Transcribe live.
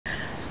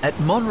At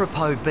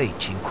Monrepo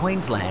Beach in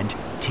Queensland,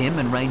 Tim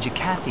and Ranger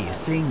Kathy are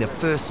seeing the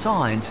first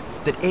signs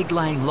that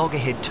egg-laying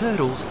loggerhead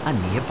turtles are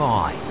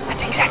nearby.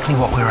 That's exactly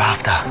what we're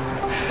after.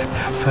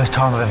 First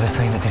time I've ever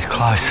seen it this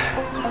close.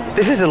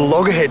 This is a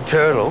loggerhead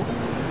turtle,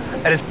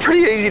 and it's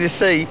pretty easy to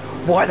see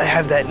why they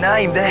have that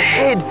name. Their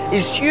head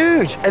is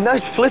huge, and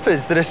those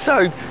flippers that are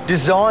so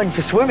designed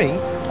for swimming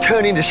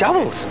turn into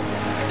shovels.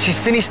 She's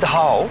finished the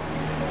hole,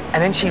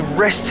 and then she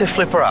rests her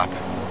flipper up,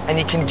 and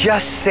you can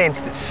just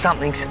sense that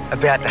something's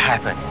about to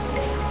happen.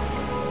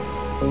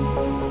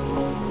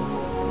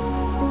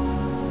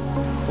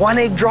 1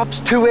 egg drops,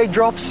 2 egg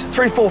drops,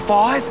 3, 4,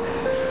 5,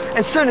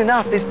 and soon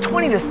enough there's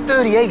 20 to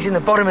 30 eggs in the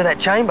bottom of that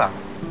chamber.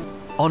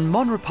 On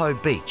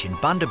Monrepo Beach in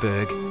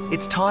Bundaberg,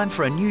 it's time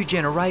for a new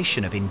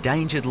generation of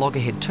endangered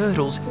loggerhead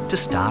turtles to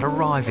start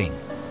arriving.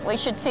 We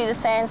should see the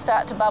sand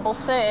start to bubble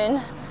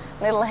soon.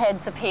 Little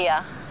heads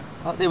appear.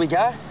 Oh, there we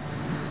go.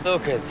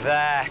 Look at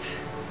that.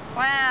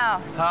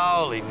 Wow.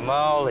 Holy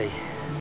moly.